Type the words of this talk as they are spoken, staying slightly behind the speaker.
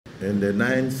in the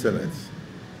 9 senates,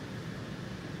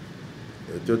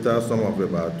 a total sum of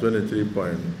about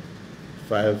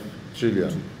 23.5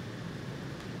 trillion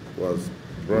was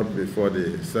brought before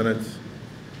the Senate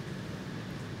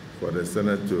for the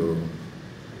Senate to,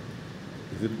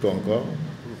 is it concur?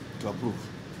 To approve.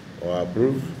 Or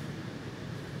approve.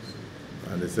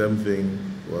 And the same thing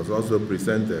was also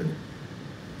presented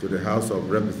to the House of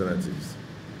Representatives.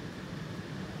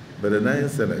 But the 9th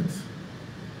Senate,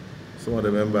 some of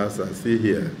the members are still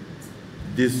here,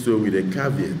 did so with a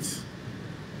caveat.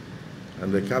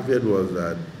 And the caveat was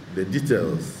that the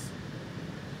details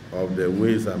of the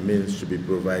ways and means should be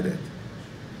provided.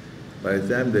 By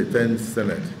the time the 10th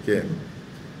Senate came,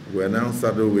 we were now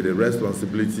saddled with the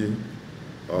responsibility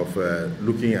of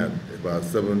looking at about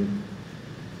 7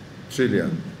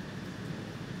 trillion.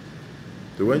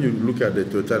 So when you look at the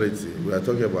totality, we are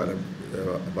talking about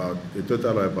a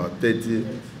total of about 30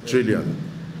 trillion.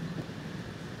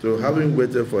 So having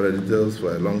waited for the details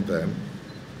for a long time,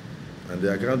 and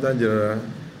the Accountant General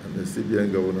and the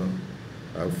CBN Governor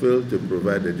have failed to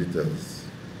provide the details,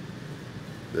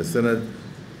 the Senate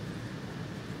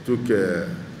took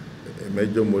a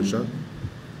major motion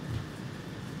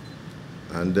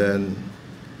and then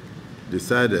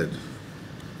decided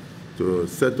to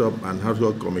set up an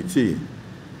adhoc committee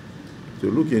to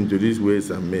look into these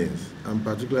ways and means, and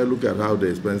particularly look at how the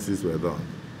expenses were done.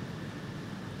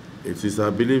 It is our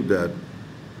belief that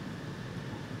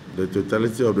the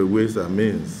totality of the ways and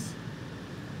means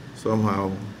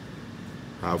somehow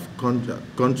have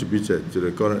contributed to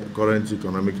the current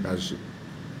economic hardship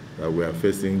that we are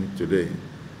facing today.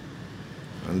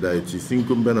 And that it is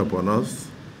incumbent upon us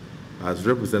as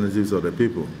representatives of the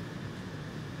people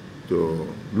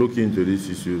to look into these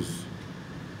issues,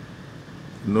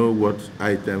 know what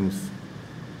items,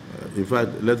 in fact,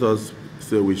 let us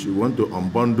say we should want to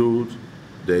unbundle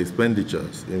the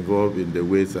expenditures involved in the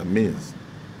ways and means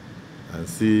and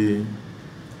see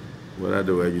whether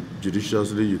they were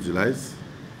judiciously utilized.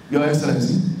 Your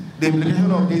Excellency, the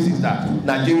implication of this is that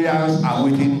Nigerians are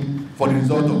waiting for the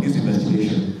result of this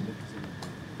investigation.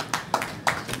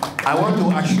 I want to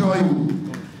assure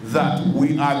you that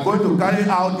we are going to carry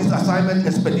out this assignment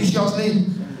expeditiously,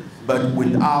 but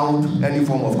without any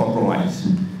form of compromise.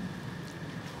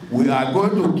 We are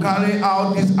going to carry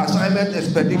out this assignment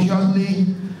expeditiously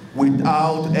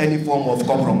without any form of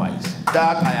compromise.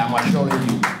 That I am assuring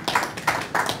you.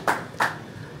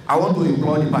 I want to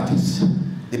implore the parties,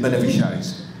 the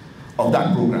beneficiaries of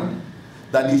that program,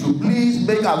 that they should please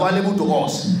make available to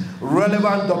us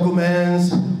relevant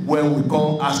documents when we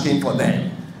come asking for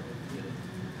them.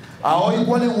 I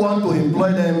equally want to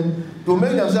employ them to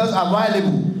make themselves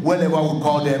available whenever we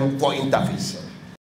call them for interface.